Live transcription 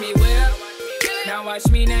Now watch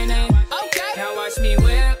me nay nay. Okay. Now watch me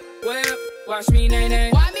whip, whip. Watch me nay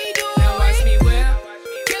nay. Why me do it? Now watch me whip.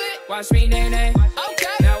 Kill it. Watch me nay nay. Okay.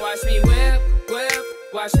 Now watch me whip, whip.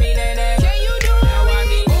 Watch me nay nay. Can you do it? Now watch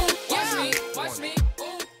me. Watch me.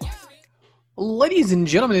 Watch me. Ladies and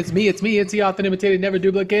gentlemen, it's me, it's the often imitated, never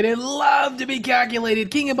duplicated, love to be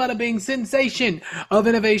calculated, king of bada bing, sensation of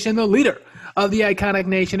innovation, the leader of the iconic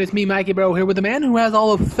nation. It's me, Mikey Bro, here with the man who has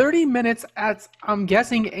all of 30 minutes at, I'm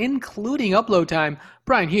guessing, including upload time,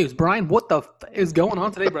 Brian Hughes. Brian, what the is going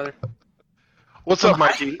on today, brother? What's up,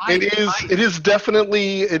 Mikey? It is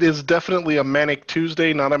definitely a manic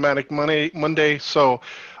Tuesday, not a manic Monday. So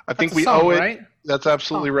I think we owe it. Right? That's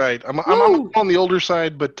absolutely right. I'm on the older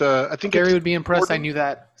side, but I think Gary would be impressed. I knew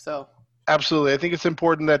that. So absolutely, I think it's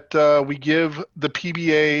important that we give the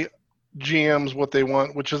PBA GMs what they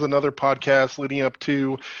want, which is another podcast leading up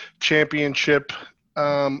to championship.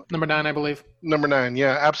 Number 9, I believe. Number 9,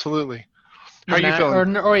 yeah, absolutely. How are you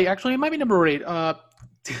feeling? Or wait, actually, it might be number 8.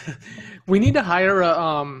 We need to hire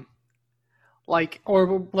a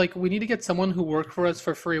we need to get someone who worked for us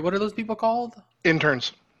for free. What are those people called?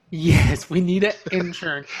 Interns. Yes, we need an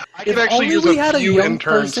intern. I could actually use a few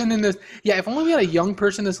interns. Person in this. Yeah, if only we had a young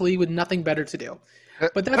person in this league with nothing better to do.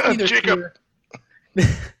 But that's neither here.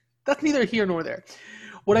 That's neither here nor there.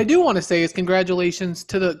 What I do want to say is congratulations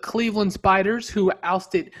to the Cleveland Spiders who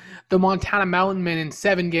ousted the Montana Mountain Men in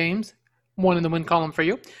 7 games, one in the win column for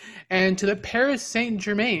you, and to the Paris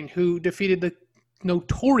Saint-Germain who defeated the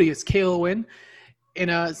notorious KLON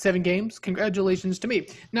in 7 games. Congratulations to me.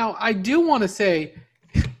 Now, I do want to say,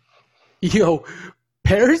 yo,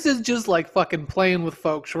 Paris is just like fucking playing with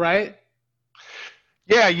folks, right?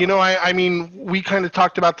 Yeah, I mean, we kind of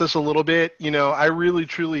talked about this a little bit. I really,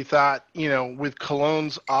 truly thought, with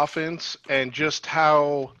Cologne's offense and just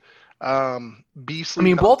how beastly. I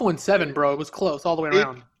mean, both went 7, bro. It was close all the way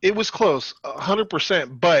around. It was close,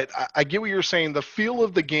 100%. But I get what you're saying. The feel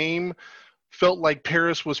of the game felt like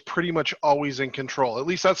Paris was pretty much always in control. At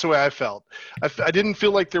least that's the way I felt. I didn't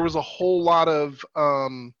feel like there was a whole lot of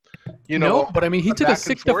No, but I mean, he took a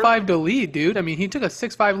 6-5 to lead, dude. I mean, he took a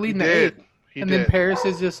 6-5 lead in the 8th. Then Paris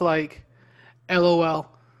is just like, LOL.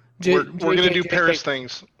 We're going to do Paris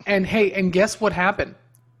things. And hey, and guess what happened?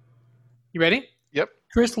 You ready? Yep.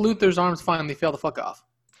 Chris Luther's arms finally fell the fuck off.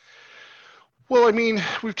 Well, I mean,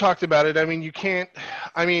 we've talked about it. I mean, you can't.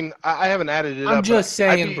 I mean, I haven't added it up. I'm just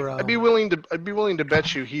saying, bro. I'd be willing to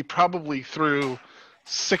bet you he probably threw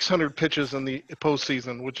 600 pitches in the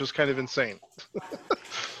postseason, which is kind of insane.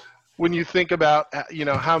 When you think about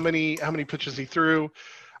how many pitches he threw.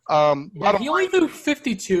 He only threw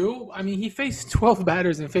 52. I mean, he faced 12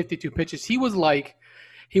 batters and 52 pitches. He was like,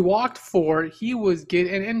 he walked 4. He was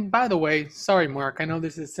getting, and by the way, sorry, Mark, I know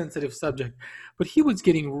this is a sensitive subject, but he was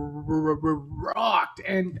getting rocked.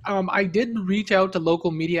 And I did reach out to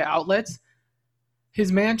local media outlets.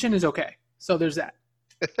 His mansion is okay. So there's that.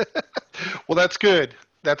 Well, that's good.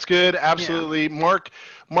 That's good. Absolutely. Yeah.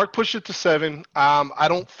 Mark pushed it to 7. I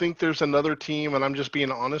don't think there's another team, and I'm just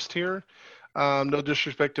being honest here. No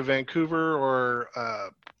disrespect to Vancouver or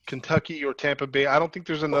Kentucky or Tampa Bay. I don't think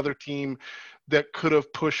there's another team that could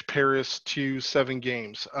have pushed Paris to 7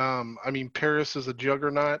 games. I mean, Paris is a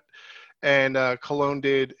juggernaut, and Cologne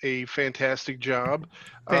did a fantastic job.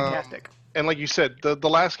 Fantastic. And like you said, the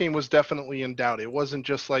last game was definitely in doubt. It wasn't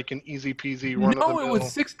just like an easy peasy run of the mill. No, it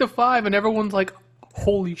was 6-5, and everyone's like,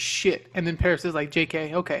 holy shit. And then Paris is like,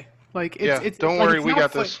 JK, okay. Like, it's don't like, worry, it's we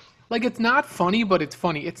got this. Like, it's not funny, but it's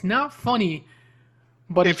funny. It's not funny,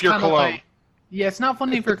 but if you're Cologne. Like, yeah, it's not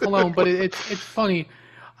funny if you're Cologne, but it's funny.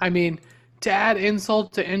 I mean, to add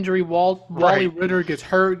insult to injury, Wally Ritter gets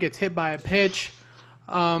hurt, gets hit by a pitch.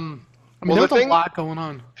 I mean, there's a lot going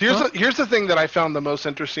on. Here's the thing that I found the most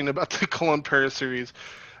interesting about the Cologne-Paris series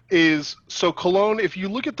is, so Cologne, if you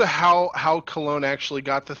look at how Cologne actually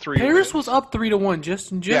got the 3 Paris wins, was up 3-1.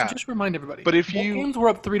 Just remind everybody. But both games were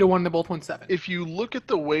up 3-1, they both won 7. If you look at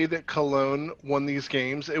the way that Cologne won these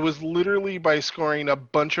games, it was literally by scoring a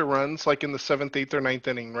bunch of runs, like in the 7th, 8th, or 9th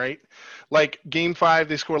inning, right? Like Game 5,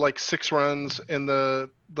 they scored like 6 runs in the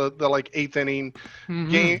like 8th inning.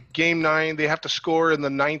 Mm-hmm. Game 9, they have to score in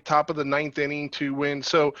the top of the 9th inning to win.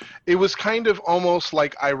 So it was kind of almost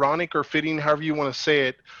like ironic or fitting, however you want to say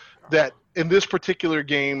it, that in this particular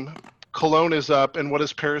game, Cologne is up, and what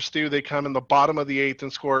does Paris do? They come in the bottom of the 8th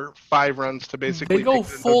and score 5 runs to basically. They go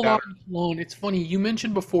full on Cologne. It's funny. You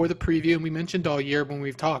mentioned before the preview, and we mentioned all year when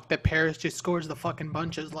we've talked, that Paris just scores the fucking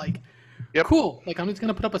bunches. Like, cool. Like, I'm just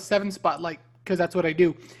gonna put up a 7 spot, like, because that's what I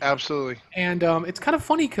do. Absolutely. And it's kind of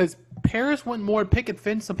funny because Paris went more picket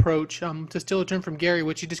fence approach to steal a turn from Gary,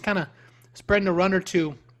 which he just kind of spreading a run or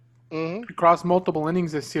two across multiple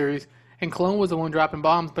innings this series. and Cologne was the one dropping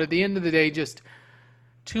bombs. But at the end of the day, just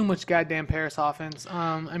too much goddamn Paris offense.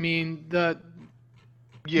 I mean,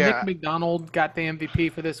 Nick McDonald got the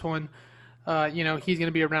MVP for this one. He's going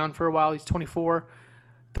to be around for a while. He's 24,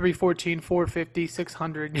 314, 450,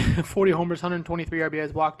 600, 40 homers, 123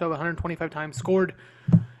 RBIs, walked over 125 times, scored,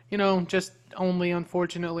 just only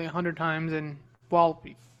unfortunately 100 times. And while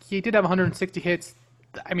he did have 160 hits,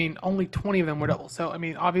 I mean, only 20 of them were doubles. So, I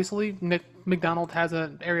mean, obviously, Nick McDonald has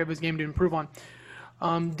an area of his game to improve on.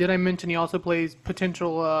 Did I mention he also plays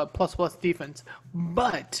potential plus defense?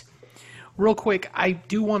 But real quick, I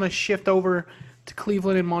do want to shift over to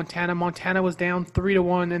Cleveland and Montana. Montana was down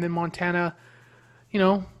 3-1, and then Montana,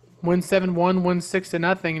 win 7-1, win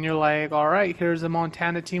 6-0, and you're like, all right, here's the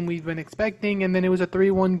Montana team we've been expecting. And then it was a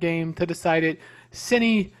 3-1 game to decide it.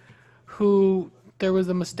 Cindy, who there was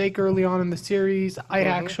a mistake early on in the series.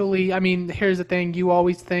 Here's the thing. You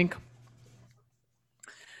always think,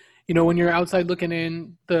 when you're outside looking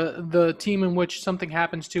in, the team in which something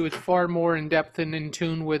happens to is far more in depth and in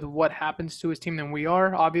tune with what happens to his team than we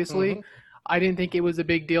are, obviously. Mm-hmm. I didn't think it was a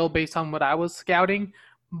big deal based on what I was scouting,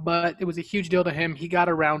 but it was a huge deal to him. He got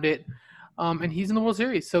around it, and he's in the World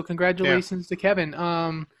Series. So congratulations to Kevin.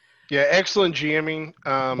 Excellent GMing.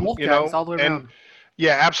 Both guys all the way around.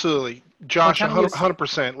 Yeah, absolutely. Josh,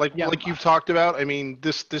 100%. Like you've talked about, I mean,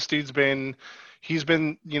 this dude's been – he's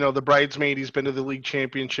been, the bridesmaid. He's been to the league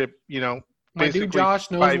championship, My dude Josh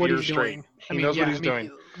knows what he's doing. He knows what he's doing.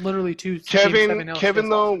 Literally Kevin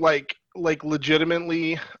though, like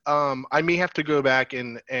legitimately, I may have to go back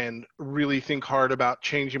and really think hard about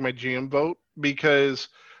changing my GM vote, because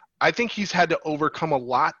I think he's had to overcome a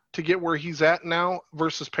lot to get where he's at now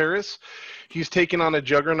versus Paris. He's taken on a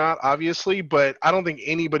juggernaut, obviously, but I don't think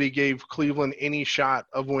anybody gave Cleveland any shot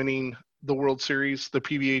of winning the World Series, the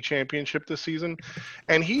PBA championship this season.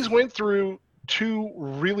 And he's went through two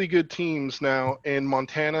really good teams now in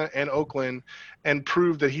Montana and Oakland and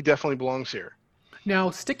proved that he definitely belongs here.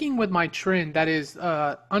 Now, sticking with my trend, that is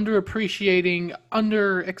underappreciating,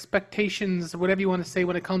 under expectations, whatever you want to say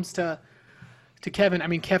when it comes to Kevin. I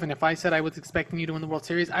mean, Kevin, if I said I was expecting you to win the World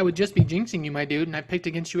Series, I would just be jinxing you, my dude, and I picked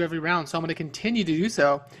against you every round. So I'm going to continue to do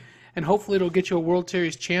so. And hopefully it'll get you a World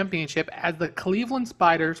Series championship, as the Cleveland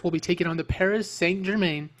Spiders will be taking on the Paris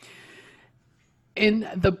Saint-Germain in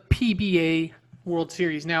the PBA World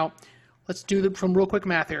Series. Now, let's do some real quick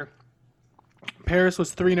math here. Paris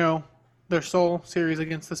was 3-0, their sole series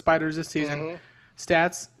against the Spiders this season. Mm-hmm.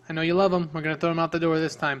 Stats, I know you love them. We're going to throw them out the door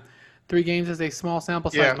this time. 3 games is a small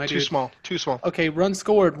sample size, my dude. Too small. Okay, runs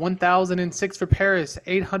scored, 1,006 for Paris,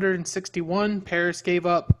 861. Paris gave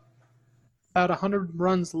up about 100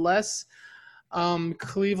 runs less.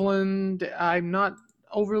 Cleveland, I'm not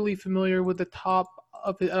overly familiar with the top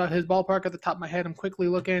of his ballpark at the top of my head. I'm quickly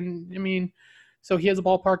looking. I mean, so he has a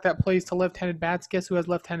ballpark that plays to left-handed bats. Guess who has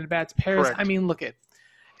left-handed bats? Paris. Correct. I mean, look at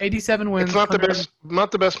 87 wins. It's not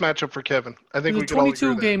the best matchup for Kevin. I think we can all agree with that.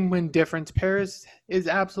 22 game win difference. Paris is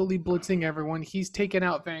absolutely blitzing everyone. He's taken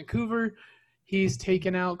out Vancouver. He's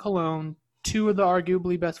taken out Cologne, 2 of the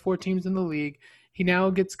arguably best 4 teams in the league. He now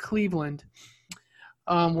gets Cleveland.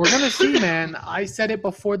 We're going to see, man. I said it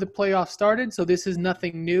before the playoffs started, so this is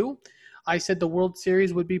nothing new. I said the World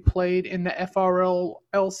Series would be played in the FRL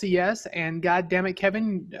LCS, and God damn it,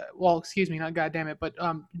 Kevin. Well, excuse me, not God damn it, but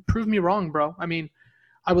prove me wrong, bro. I mean,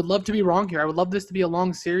 I would love to be wrong here. I would love this to be a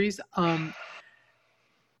long series.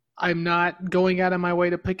 I'm not going out of my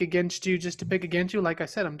way to pick against you just to pick against you. Like I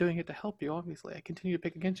said, I'm doing it to help you, obviously. I continue to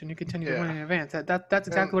pick against you, and you continue to win in advance. That's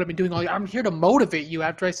exactly what I've been doing all year. I'm here to motivate you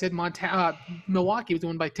after I said Milwaukee was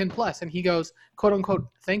won by 10+, and he goes, quote, unquote,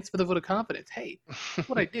 thanks for the vote of confidence. Hey, that's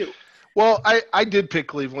what I do. Well, I did pick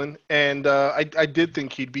Cleveland, and I did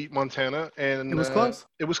think he'd beat Montana. And it was close.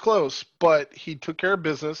 It was close, but he took care of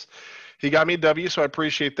business. He got me a W, so I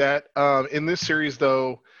appreciate that. In this series,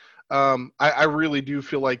 though, I really do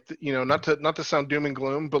feel like, not to sound doom and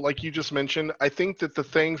gloom, but like you just mentioned, I think that the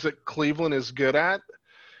things that Cleveland is good at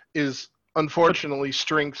is unfortunately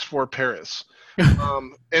strengths for Paris.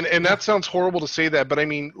 And that sounds horrible to say that, but I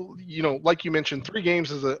mean, like you mentioned, 3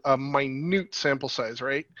 games is a minute sample size,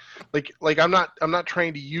 right? Like I'm not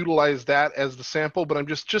trying to utilize that as the sample, but I'm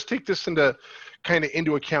just take this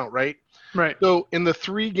into account, right? Right. So in the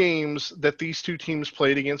 3 games that these 2 teams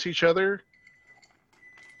played against each other,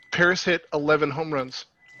 Paris hit 11 home runs.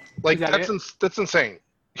 Like that's insane.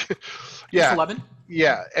 Yeah. Just 11?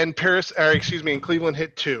 Yeah, and Cleveland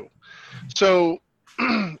hit 2. So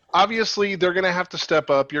obviously they're going to have to step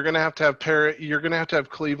up. You're going to have to have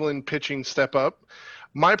Cleveland pitching step up.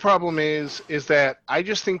 My problem is that I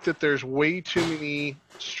just think that there's way too many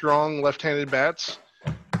strong left-handed bats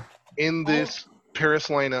in this Paris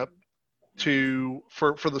lineup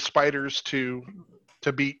for the Spiders to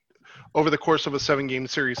beat over the course of a 7-game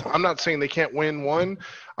series. I'm not saying they can't win 1.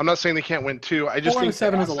 I'm not saying they can't win 2. I just think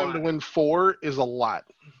 7 is a them lot. to win 4 is a lot.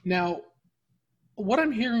 Now, what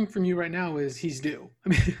I'm hearing from you right now is he's due.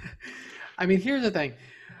 I mean, here's the thing.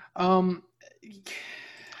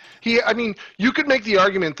 You could make the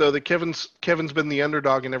argument though that Kevin's been the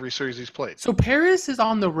underdog in every series he's played. So Paris is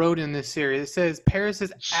on the road in this series. It says Paris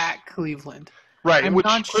is at Cleveland. Right, I'm which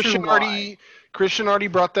not Christian already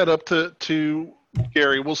brought that up to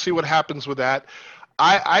Gary. We'll see what happens with that.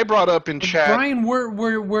 I brought up in chat. Brian,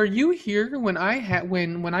 were you here when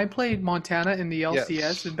I played Montana in the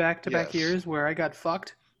LCS in back-to-back years where I got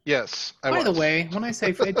fucked? Yes, By the way, when I say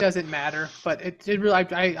it doesn't matter, but it really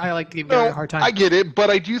I like to give Gary a hard time. I get it, but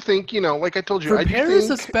I do think, like I told you, for Paris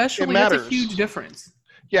especially, that's a huge difference.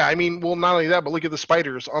 Yeah, I mean, well, not only that, but look at the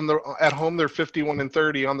Spiders. At home, they're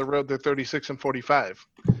 51-30. On the road, they're 36-45.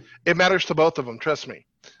 It matters to both of them. Trust me.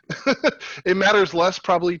 It matters less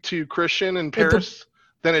probably to Christian and Paris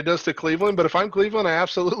than it does to Cleveland. But if I'm Cleveland, I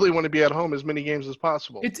absolutely want to be at home as many games as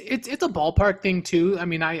possible. It's a ballpark thing too. I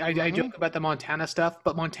mean, I joke about the Montana stuff,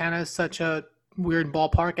 but Montana is such a weird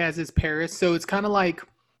ballpark, as is Paris. So it's kind of like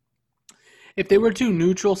if they were two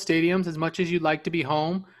neutral stadiums, as much as you'd like to be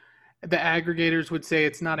home, the aggregators would say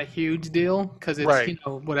it's not a huge deal because it's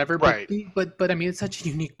whatever. Right. But I mean, it's such a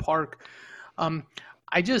unique park.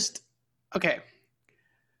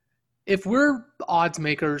 If we're odds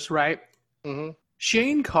makers, right? Mm-hmm.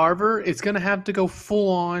 Shane Carver is going to have to go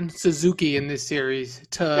full on Suzuki in this series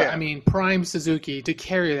prime Suzuki to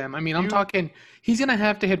carry them. I mean, I'm talking he's going to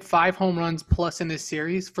have to hit 5 home runs plus in this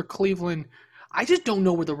series for Cleveland. I just don't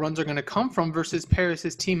know where the runs are going to come from versus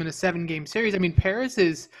Paris's team in a 7-game series. I mean, Paris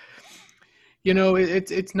is,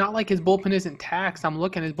 it's not like his bullpen isn't taxed. I'm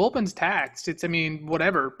looking, his bullpen's taxed. It's,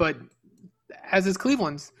 whatever, but as is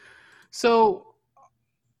Cleveland's. So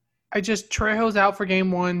Trejo's out for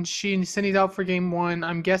game 1. Cindy's out for game 1.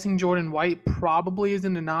 I'm guessing Jordan White probably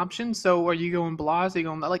isn't an option. So are you going Blas? Are you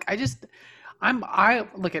going I'm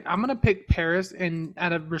going to pick Paris, and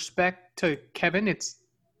out of respect to Kevin,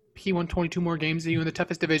 he won 22 more games than you in the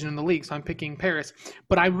toughest division in the league, so I'm picking Paris.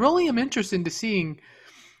 But I really am interested in seeing,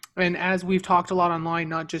 and as we've talked a lot online,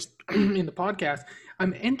 not just in the podcast,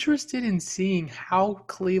 I'm interested in seeing how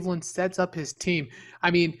Cleveland sets up his team.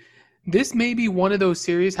 I mean, this may be one of those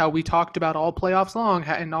series how we talked about all playoffs long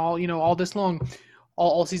and all this long,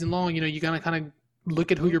 all season long. You got to kind of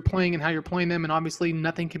look at who you're playing and how you're playing them, and obviously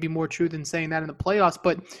nothing can be more true than saying that in the playoffs.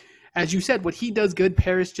 But as you said, what he does good,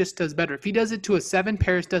 Paris just does better. If he does it to a 7,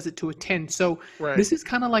 Paris does it to a 10. So This is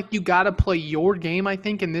kind of like you got to play your game, I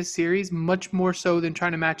think, in this series, much more so than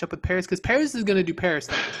trying to match up with Paris, because Paris is going to do Paris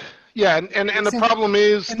things. Yeah, and the problem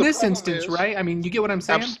is... In this instance, right? I mean, you get what I'm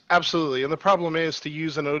saying? Absolutely. And the problem is, to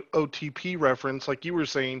use an OTP reference, like you were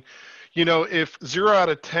saying, if 0 out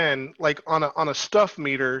of 10, like on a stuff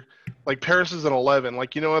meter, like Paris is an 11.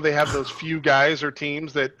 Like, they have those few guys or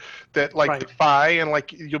teams that defy, and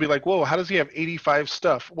like you'll be like, whoa, how does he have 85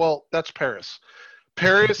 stuff? Well, that's Paris.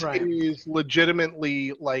 Paris is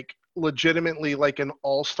legitimately like an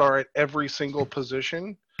all-star at every single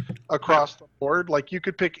position across the board. Like, you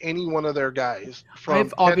could pick any one of their guys from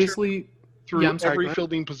through every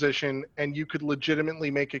fielding position, and you could legitimately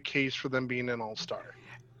make a case for them being an all-star.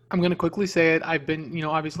 I'm going to quickly say it. I've been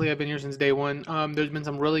here since day one. There's been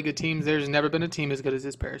some really good teams. There's never been a team as good as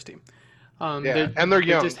this Paris team. And they're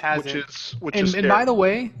young, which is and by the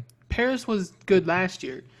way, Paris was good last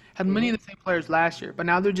year. Had many of the same players last year, but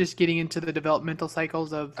now they're just getting into the developmental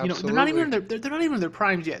cycles of they're not even in their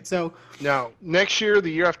primes yet. So no, next year, the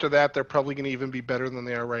year after that, they're probably going to even be better than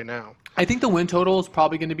they are right now. I think the win total is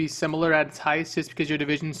probably going to be similar at its highest, just because your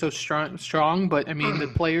division is so strong. But I mean, the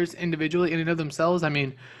players individually in and of themselves, I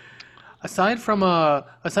mean, aside from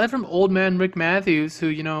old man Rick Matthews,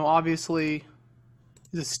 who obviously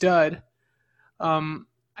is a stud,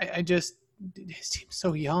 I just his team's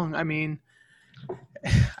so young. I mean.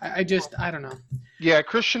 I don't know. Yeah,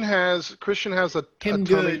 Christian has a Christian has a ton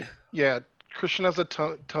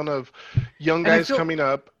of young guys coming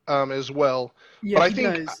up as well. Yeah, but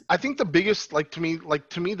I think the biggest,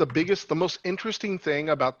 the most interesting thing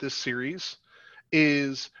about this series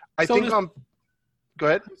is Go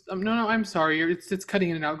ahead. No, I'm sorry. It's cutting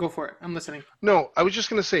in and out. Go for it. I'm listening. No, I was just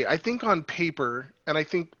going to say, I think on paper, and I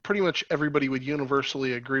think pretty much everybody would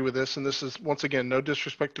universally agree with this, and this is, once again, no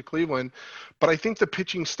disrespect to Cleveland, but I think the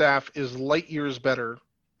pitching staff is light years better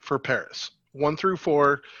for Paris. 1 through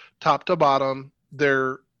 4, top to bottom,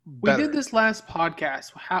 they're better. We did this last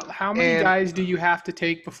podcast. How many guys do you have to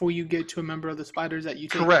take before you get to a member of the Spiders that you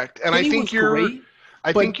take? Correct. And I think you're... Great.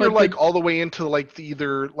 I think you're like all the way into like the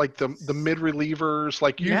mid relievers.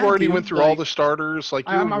 Like you've already went through all the starters. Like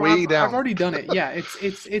you're way down. I've already done it. Yeah,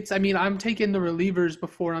 it's. I mean, I'm taking the relievers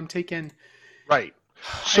before I'm taking. Right.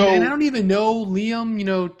 So and I don't even know Liam. You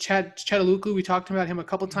know, Chataluku. We talked about him a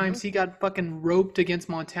couple times. He got fucking roped against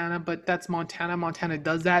Montana, but that's Montana. Montana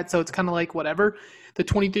does that, so it's kind of like whatever. The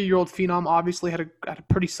 23-year-old phenom obviously had a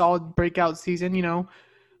pretty solid breakout season. You know,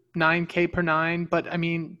 9K per 9. But I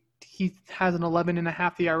mean, he has an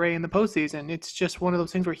 11.5 ERA in the postseason. It's just one of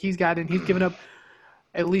those things where he's given up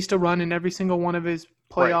at least a run in every single one of his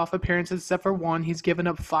playoff appearances except for one. He's given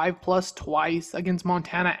up 5+ twice against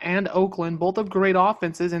Montana and Oakland, both of great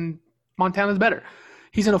offenses, and Montana's better.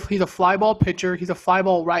 He's a fly ball pitcher. He's a fly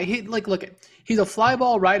ball he's a fly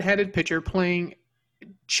ball right-handed pitcher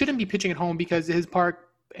shouldn't be pitching at home because his park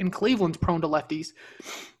in Cleveland's prone to lefties.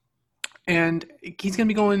 And he's going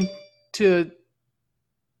to be going to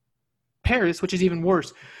Paris, which is even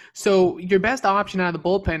worse. So your best option out of the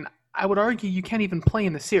bullpen, I would argue you can't even play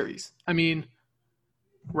in the series. I mean,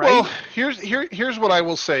 right? Well, here's what I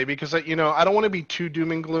will say, because I don't want to be too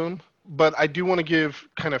doom and gloom, but I do want to give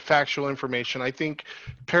kind of factual information. I think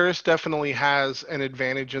Paris definitely has an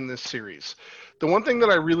advantage in this series. The one thing that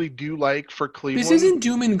I really do like for Cleveland... This isn't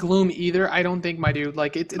doom and gloom either, I don't think, my dude.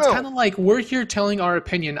 Like it's kind of like we're here telling our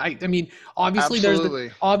opinion. I mean, obviously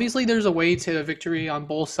there's a way to victory on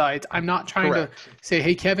both sides. I'm not trying to say,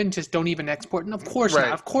 hey, Kevin, just don't even export. And of course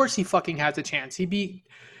not. Of course he fucking has a chance. He beat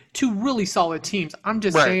two really solid teams. I'm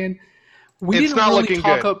just saying we didn't really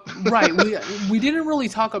talk up we didn't really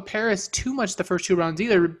talk up Paris too much the first two rounds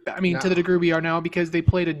either. I mean, to the degree we are now, because they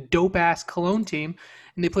played a dope ass Cologne team.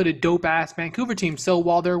 And they played a dope-ass Vancouver team. So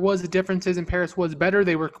while there was the differences and Paris was better,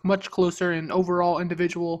 they were much closer in overall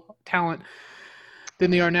individual talent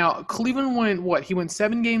than they are now. Cleveland went, he went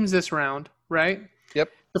 7 games this round, right? Yep.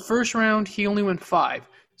 The first round, he only went 5.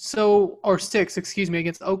 Or 6,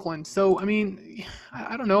 against Oakland. So, I mean,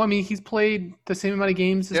 I don't know. I mean, he's played the same amount of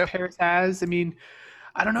games as Paris has. I mean,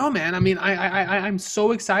 I don't know, man. I mean, I'm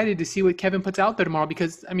so excited to see what Kevin puts out there tomorrow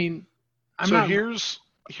because, I mean,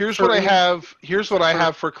 Here's what I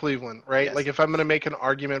have for Cleveland, right? Yes. Like if I'm going to make an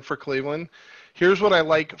argument for Cleveland, here's what I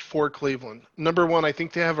like for Cleveland. Number one, I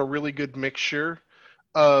think they have a really good mixture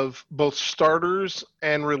of both starters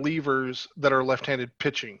and relievers that are left-handed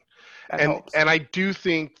pitching. And I do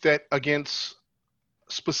think that against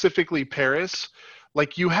specifically Paris,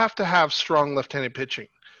 like you have to have strong left-handed pitching.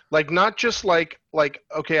 Like not just like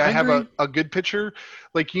okay, I have a good pitcher.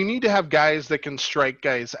 Like you need to have guys that can strike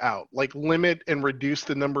guys out, like limit and reduce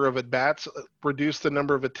the number of at-bats, reduce the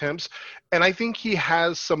number of attempts. And I think he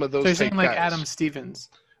has some of those. So you're saying like Adam Stevens.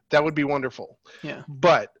 That would be wonderful. Yeah.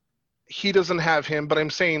 But he doesn't have him. But I'm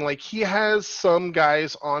saying like he has some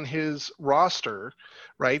guys on his roster,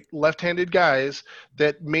 right? Left-handed guys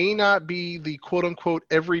that may not be the quote-unquote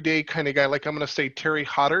everyday kind of guy. Like I'm going to say Terry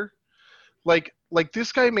Hodder. Like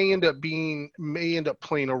this guy may end up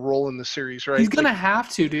playing a role in the series, right? He's gonna have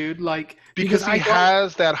to, dude. Like because he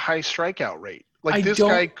has that high strikeout rate. Like this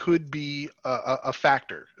guy could be a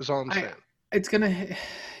factor. Is all I'm saying. It's gonna,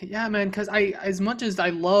 yeah, man. Because as much as I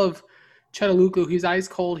love Chataluku, he's ice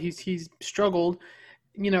cold. He's struggled,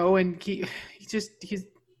 and he's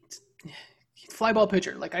fly ball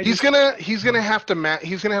pitcher. Like he's gonna have to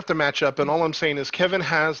match up. And all I'm saying is Kevin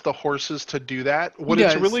has the horses to do that. What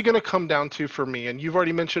it's really gonna come down to for me, and you've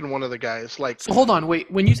already mentioned one of the guys. Like, so hold on, wait.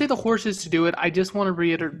 When you say the horses to do it, I just want to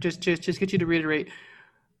reiterate, just get you to reiterate.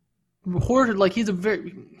 Like he's a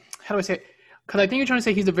very, how do I say it? Because I think you're trying to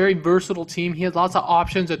say he's a very versatile team. He has lots of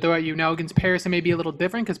options to throw at you. Now against Paris, it may be a little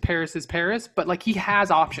different because Paris is Paris, but like he has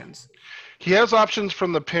options. He has options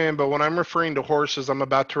from the pen, but when I'm referring to horses, I'm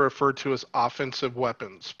about to refer to as offensive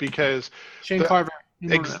weapons because Shane Carver.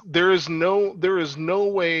 There is no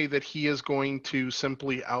way that he is going to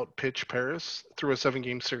simply outpitch Paris through a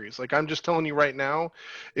 7-game series. Like I'm just telling you right now,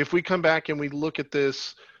 if we come back and we look at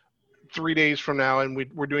this 3 days from now and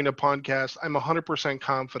we're doing a podcast, I'm 100%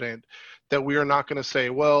 confident that we are not going to say,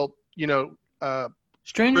 well,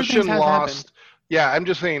 Stranger Christian things have lost. Happened. Yeah, I'm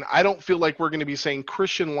just saying, I don't feel like we're going to be saying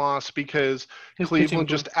Christian lost because Cleveland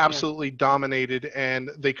just absolutely dominated and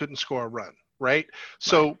they couldn't score a run, right?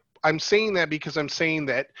 So I'm saying that because I'm saying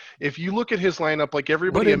that if you look at his lineup, like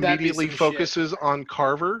everybody immediately focuses on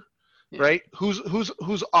Carver, right? Who's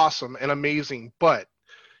awesome and amazing, but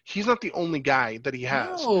he's not the only guy that he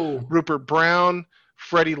has. No. Rupert Brown,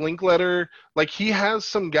 Freddie Linkletter, like he has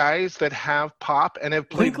some guys that have pop and have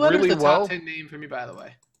played really well. Top 10 name for me, by the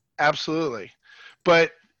way. Absolutely.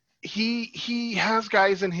 But he has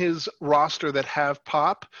guys in his roster that have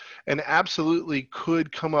pop and absolutely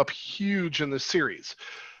could come up huge in the series.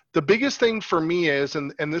 The biggest thing for me is,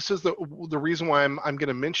 and this is the reason why I'm going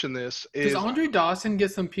to mention this is. Does Andre Dawson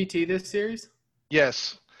get some PT this series?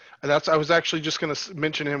 Yes. And I was actually just going to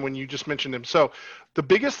mention him when you just mentioned him. So the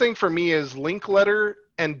biggest thing for me is Linkletter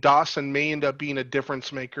and Dawson may end up being a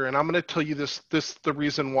difference maker. And I'm going to tell you the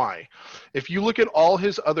reason why. If you look at all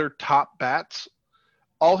his other top bats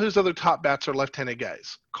are left-handed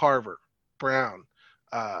guys. Carver, Brown,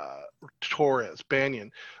 Torres,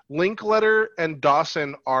 Banyan. Linkletter and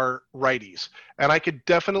Dawson are righties. And I could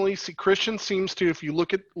definitely see Christian seems to, if you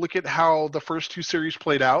look at how the first two series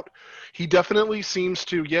played out, he definitely seems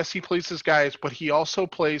to, yes, he plays his guys, but he also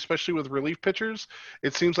plays, especially with relief pitchers,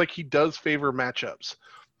 it seems like he does favor matchups.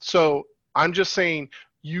 So I'm just saying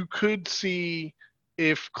you could see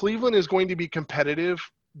if Cleveland is going to be competitive,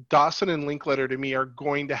 Dawson and Linkletter to me are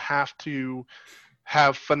going to have to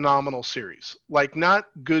have phenomenal series, like not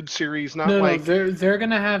good series, not they're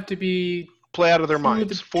gonna have to be play out of their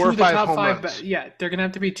minds. 4 or 5 home runs. They're gonna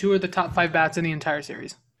have to be 2 of the top 5 bats in the entire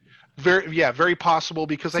series. Very possible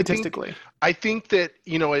because statistically, I think that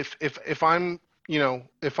if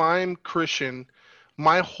I'm Christian,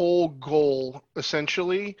 my whole goal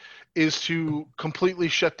essentially is to completely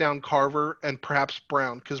shut down Carver and perhaps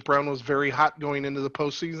Brown, because Brown was very hot going into the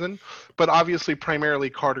postseason, but obviously primarily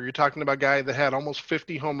Carter. You're talking about a guy that had almost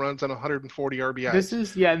 50 home runs and 140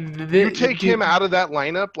 RBIs. You take him out of that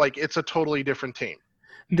lineup, like it's a totally different team.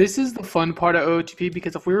 This is the fun part of OOTP,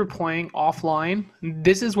 because if we were playing offline,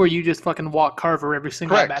 this is where you just fucking walk Carver every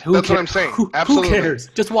single at bat. That's what I'm saying. Absolutely. Who cares?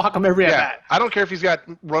 Just walk him every at bat. I don't care if he's got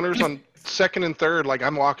runners on second and third. Like,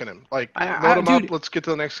 I'm walking him. Like, load him up. Let's get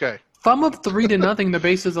to the next guy. If I'm up 3-0, the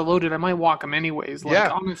bases are loaded, I might walk him anyways.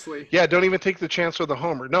 Honestly. Yeah, don't even take the chance with the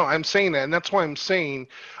homer. No, I'm saying that, and that's why I'm saying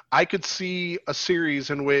I could see a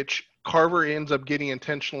series in which Carver ends up getting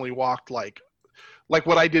intentionally walked, like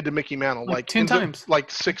what I did to Mickey Mantle, like 10 times, like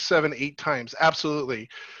 6, 7, 8 times, absolutely.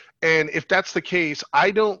 And if that's the case,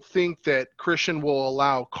 I don't think that Christian will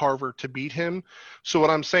allow Carver to beat him. So what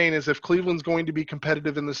I'm saying is, if Cleveland's going to be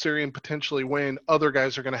competitive in the series and potentially win, other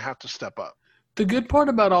guys are going to have to step up. The good part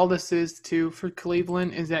about all this is, too, for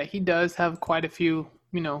Cleveland, is that he does have quite a few,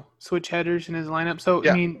 switch headers in his lineup. So,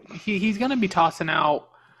 yeah. I mean, he's going to be tossing out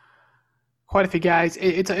quite a few guys.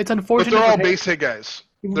 It's unfortunate. But they're all base hit guys.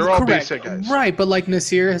 They're all base hit guys. Right, but like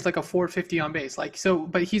Nasir has like a 450 on base.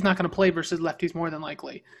 But he's not going to play versus lefties more than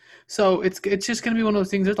likely. So it's just going to be one of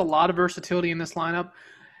those things. There's a lot of versatility in this lineup.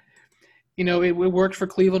 It worked for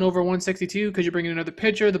Cleveland over 162 because you're bringing another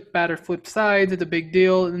pitcher. The batter flips sides. It's a big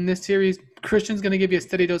deal. In this series, Christian's going to give you a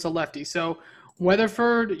steady dose of lefties. So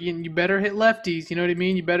Weatherford, you better hit lefties. You know what I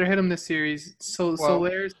mean? You better hit them this series.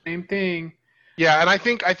 Soler's, same thing. Yeah, and I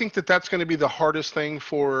think that's going to be the hardest thing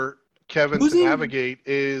for Kevin to navigate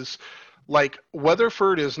is, like,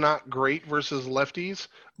 Weatherford is not great versus lefties,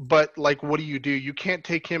 but, like, what do? You can't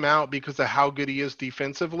take him out because of how good he is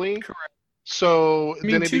defensively. Correct. So I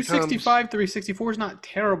mean, then it 265, 364 is not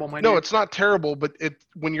terrible, my dude. No, it's not terrible, but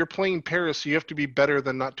when you're playing Paris, you have to be better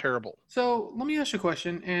than not terrible. So let me ask you a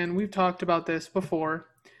question, and we've talked about this before,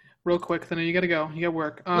 real quick. Then you got to go. You got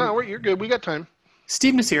work. No, you're good. We got time.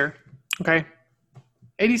 Steve Nasir, okay,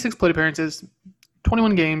 86 plate appearances,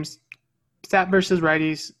 21 games, stat versus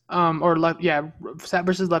righties, stat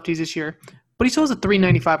versus lefties this year, but he still has a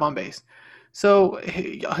 395 on base. So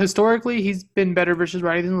historically, he's been better versus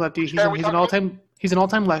righties than lefties. He's an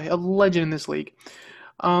all-time legend in this league.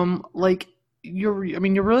 You're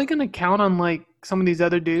really gonna count on like some of these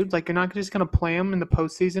other dudes. Like, you're not just gonna play him in the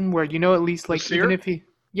postseason where at least like Nasir? Even if he.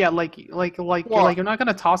 Yeah, you're not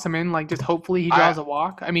gonna toss him in. Like, just hopefully he draws a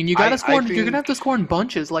walk. I mean, you gotta score. You're gonna have to score in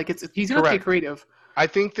bunches. Like, he's gonna get creative. I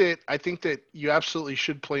think that you absolutely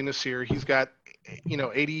should play Nasir. He's got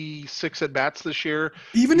 86 at bats this year.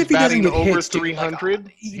 Even if he doesn't get over hits,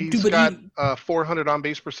 300, he's got 400 on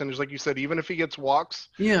base percentage, like you said. Even if he gets walks,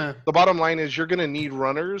 yeah. The bottom line is you're gonna need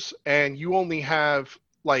runners, and you only have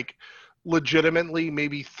like legitimately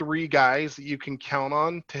maybe 3 guys that you can count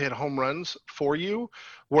on to hit home runs for you,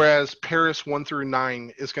 whereas Paris 1 through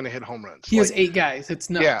 9 is going to hit home runs. He has 8 guys.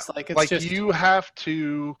 It's nuts. Yeah, you have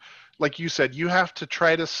to, like you said, you have to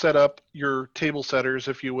try to set up your table setters,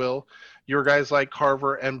 if you will, your guys like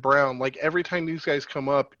Carver and Brown. Like, every time these guys come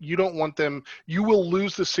up, you don't want them. You will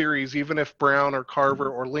lose the series even if Brown or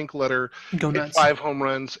Carver or Linkletter hit 5 home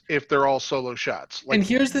runs if they're all solo shots. Like, and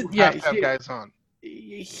here's the have guys on.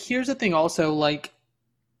 Here's the thing also, like,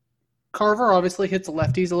 Carver obviously hits the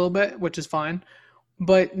lefties a little bit, which is fine.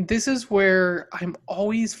 But this is where I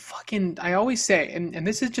always say, and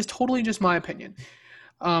this is just totally just my opinion.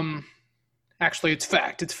 Actually, it's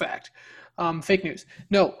fact. Fake news.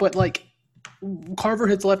 No, but like, Carver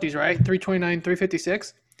hits lefties, right? 329,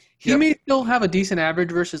 356. He may still have a decent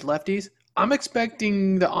average versus lefties. I'm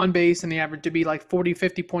expecting the on base and the average to be like 40,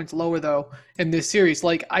 50 points lower, though, in this series.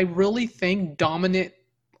 Like, I really think dominant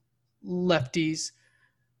lefties,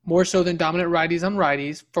 more so than dominant righties on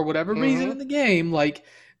righties, for whatever reason in the game, like,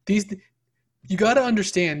 these. You got to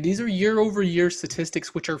understand, these are year-over-year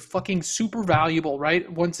statistics, which are fucking super valuable, right?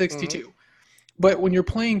 162. But when you're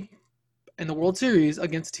playing in the World Series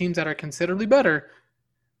against teams that are considerably better,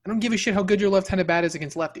 I don't give a shit how good your left-handed bat is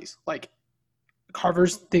against lefties. Like,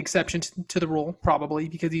 Carver's the exception to the rule, probably,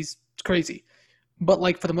 because he's crazy. But,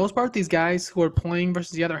 like, for the most part, these guys who are playing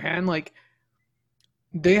versus the other hand, like,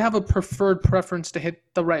 they have a preferred preference to hit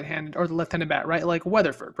the right-handed or the left-handed bat, right? Like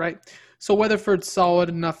Weatherford, right? So Weatherford's solid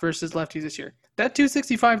enough versus lefties this year. That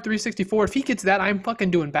 265, 364, if he gets that, I'm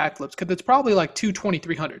fucking doing backflips because it's probably like 220,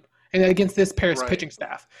 300 and against this Paris pitching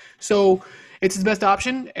staff. So it's his best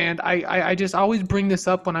option, and I just always bring this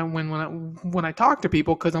up when I talk to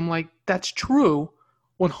people because I'm like, that's true,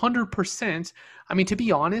 100%. I mean, to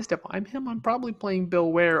be honest, if I'm him, I'm probably playing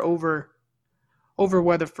Bill Ware over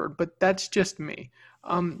Weatherford, but that's just me.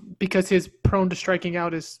 Because his prone to striking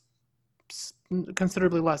out is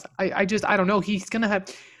considerably less. I don't know. He's going to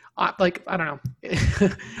have, I don't know.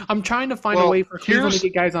 I'm trying to find a way for Cleveland to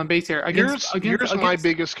get guys on base here. Here's my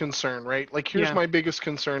biggest concern, right? Like, here's my biggest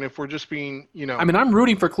concern if we're just being, I mean, I'm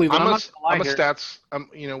rooting for Cleveland. I'm a stats,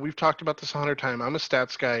 we've talked about this 100 times. I'm a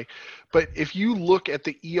stats guy. But if you look at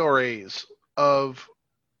the ERAs of,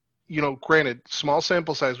 granted, small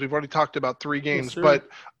sample size, we've already talked about 3 games, but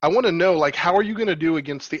I want to know, like, how are you going to do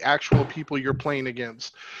against the actual people you're playing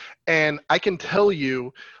against? And I can tell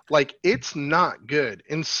you, like, it's not good.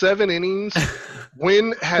 In 7 innings,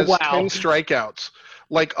 Wynn has 10 strikeouts,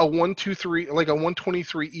 like a 1.23, like a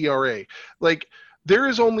 1.23 ERA. Like, there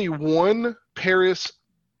is only one Paris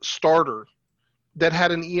starter that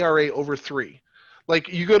had an ERA over 3. Like,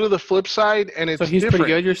 you go to the flip side, and it's different. So he's pretty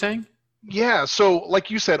good, you're saying? Yeah, so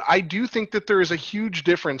like you said, I do think that there is a huge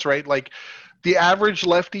difference, right? Like the average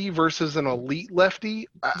lefty versus an elite lefty,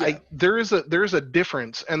 there is a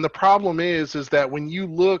difference. And the problem is that when you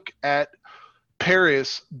look at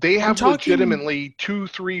Paris, they have legitimately 2,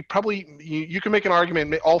 3, probably you can make an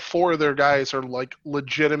argument all 4 of their guys are like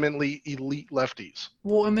legitimately elite lefties.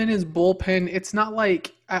 Well, and then his bullpen, it's not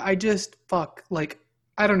like I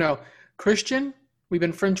don't know. Christian, we've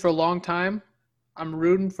been friends for a long time. I'm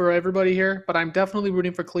rooting for everybody here, but I'm definitely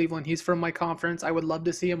rooting for Cleveland. He's from my conference. I would love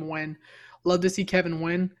to see him win. Love to see Kevin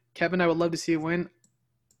win. Kevin, I would love to see him win.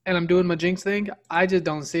 And I'm doing my jinx thing. I just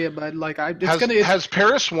don't see it, but has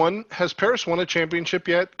Paris won? Has Paris won a championship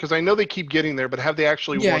yet? Because I know they keep getting there, but have they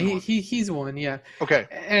actually won? Yeah, he's won. Yeah. Okay.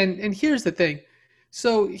 And here's the thing.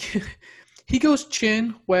 So he goes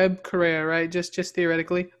Chin, Webb, Correa, right? Just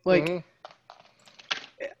theoretically, like.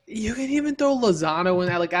 You can even throw Lozano in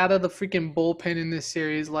that, like, out of the freaking bullpen in this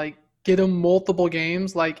series, like, get him multiple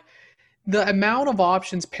games. Like, the amount of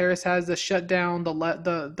options Paris has to shut down the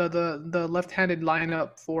left-handed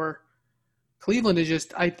lineup for Cleveland is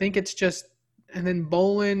just, I think it's just, and then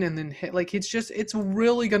Bolin, and then like, it's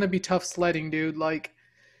really gonna be tough sledding, dude. Like,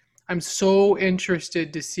 I'm so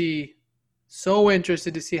interested to see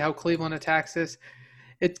how Cleveland attacks this.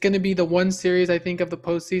 It's going to be the one series, I think, of the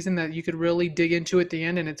postseason that you could really dig into at the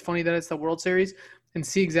end. And it's funny that it's the World Series and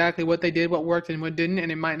see exactly what they did, what worked, and what didn't.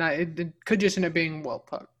 And it might not. It could just end up being,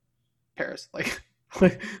 Paris. Like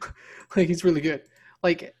he's really good.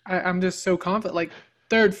 Like, I'm just so confident. Like,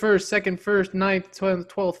 3rd, 1st, 2nd, 1st, 9th,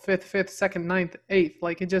 12th, 5th, 5th, 2nd, 9th, 8th.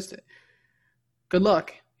 Like, it just – good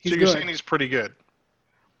luck. So you're saying he's pretty good?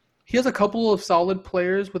 He has a couple of solid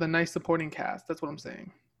players with a nice supporting cast. That's what I'm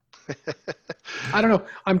saying. I don't know.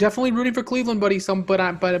 I'm definitely rooting for Cleveland, buddy. But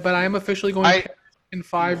I am officially going in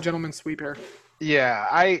 5 gentlemen sweep here. Yeah,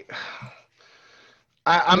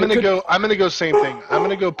 I'm gonna go same thing. I'm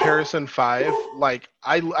gonna go Paris in 5. Like,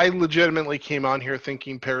 I legitimately came on here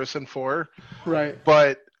thinking Paris in 4. Right.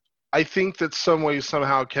 But I think that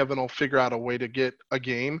somehow Kevin will figure out a way to get a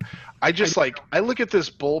game. I look at this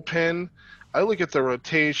bullpen, I look at the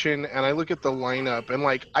rotation, and I look at the lineup, and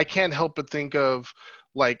like I can't help but think of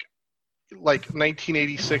like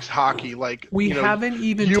 1986 hockey, like we haven't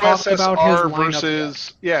even talked about his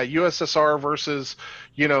lineup yet. USSR versus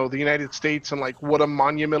the United States, and like what a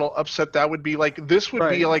monumental upset that would be. Like this would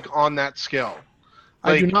be like on that scale.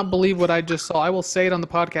 Like, I do not believe what I just saw. I will say it on the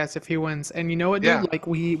podcast if he wins. And you know what, dude? Yeah. Like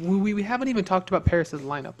we haven't even talked about Paris's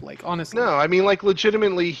lineup. Like, honestly. No, I mean, like,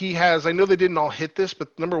 legitimately, he has. I know they didn't all hit this,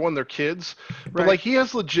 but number one, they're kids. But like, he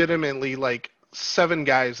has legitimately like 7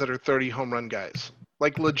 guys that are 30 home run guys.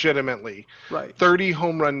 Like, legitimately. Right. 30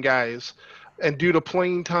 home run guys. and due to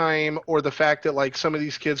playing time or the fact that like some of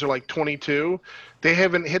these kids are like 22, they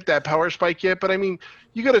haven't hit that power spike yet. But I mean,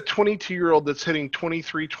 you got a 22-year-old that's hitting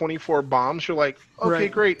 23, 24 bombs. You're like, okay,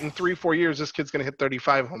 Right. great. In 3-4 years, this kid's gonna hit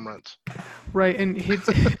 35 home runs. Right, and hits,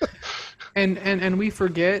 and we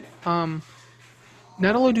forget.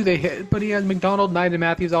 Not only do they hit, but he has McDonald, Knight, and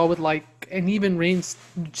Matthews all with like, and even Reigns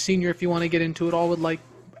Senior, if you want to get into it, all with like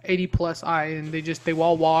 80 plus I, and they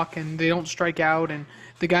all walk and they don't strike out, and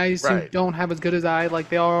the guys who Right. don't have as good as I, like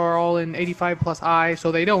they are all in 85 plus I,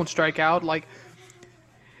 so they don't strike out. Like,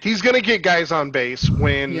 He's going to get guys on base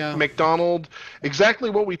when Yeah. McDonald, exactly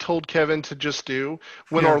what we told Kevin to just do.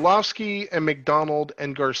 When Yeah. Orlovsky and McDonald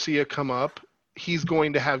and Garcia come up, he's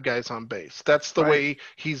going to have guys on base. That's the Right. way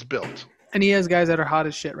he's built. and he has guys that are hot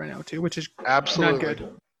as shit right now too, which is Absolutely. not good.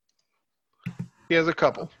 He has a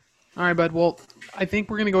couple. All right, bud. Well, I think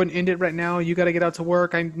we're gonna go ahead and end it right now. You got to get out to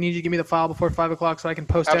work. I need you to give me the file before 5 o'clock so I can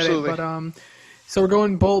post Absolutely. edit. But so we're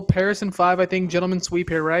going Bolt, Paris, and 5. I think gentleman sweep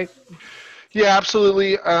here, right? Yeah,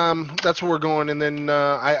 absolutely. That's where we're going. And then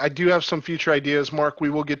I do have some future ideas. Mark, we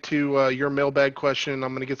will get to your mailbag question.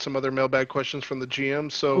 I'm going to get some other mailbag questions from the GM.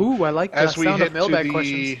 So Ooh, I like the as we sound of hit mailbag to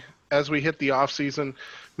questions. as we hit the off season,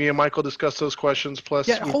 me and Michael discuss those questions. Plus,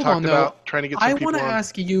 Yeah, we've hold talked on, though. about trying to get some I people want to on.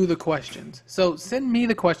 ask you the questions. So send me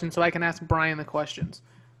the questions so I can ask Brian the questions.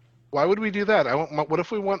 Why would we do that? What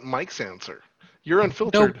if we want Mike's answer? You're No,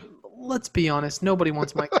 unfiltered. let's be honest. Nobody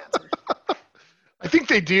wants Mike's answer. I think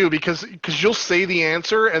they do because you'll say the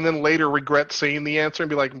answer and then later regret saying the answer and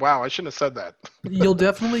be like, "Wow, I shouldn't have said that." You'll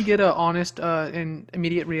definitely get an honest and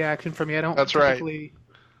immediate reaction from me. I don't That's right. typically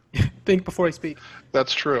think before I speak.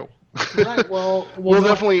 That's true. Right. Well, We'll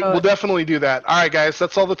definitely do that. All right, guys,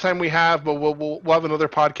 that's all the time we have. But we'll have another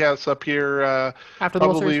podcast up here. after the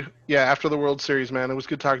World Probably, Series. yeah, after the World Series, man. It was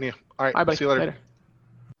good talking to you. All right, Bye, buddy. see you later. Later.